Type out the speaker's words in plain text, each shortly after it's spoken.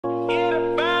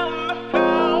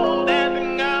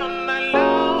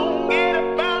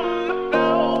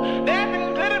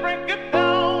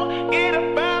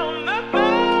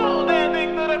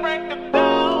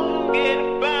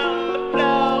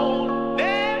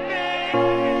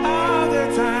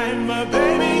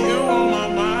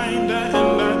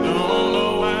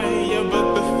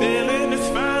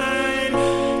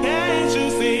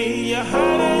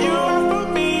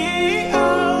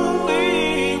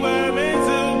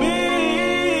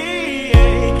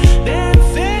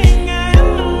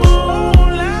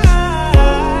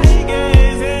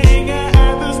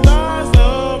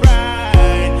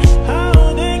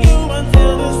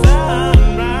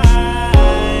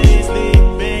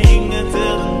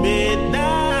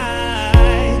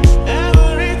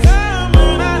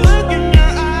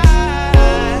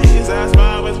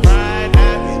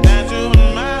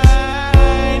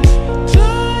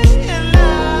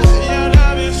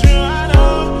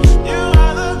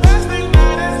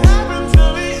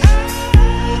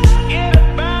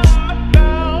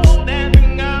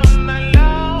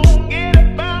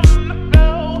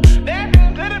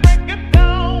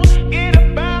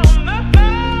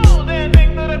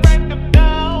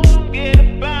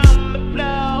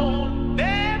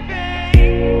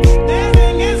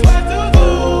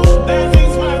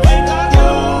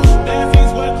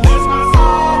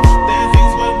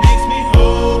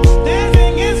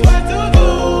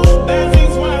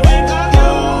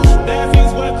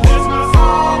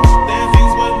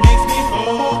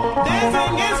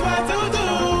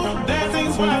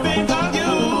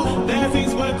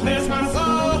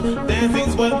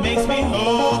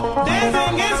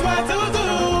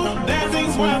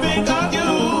what I think of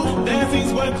you.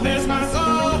 Dancing's what clears my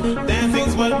soul.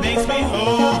 Dancing's what makes me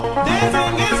whole.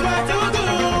 Dancing is what to do.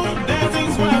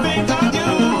 Dancing's what I think of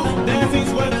you.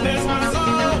 Dancing's what clears my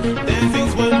soul.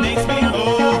 Dancing's what makes me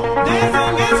whole.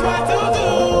 Dancing is what to do.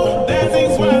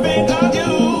 Dancing's what I think of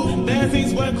you.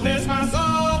 Dancing's what clears my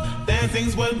soul.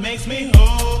 Dancing's what makes me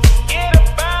whole.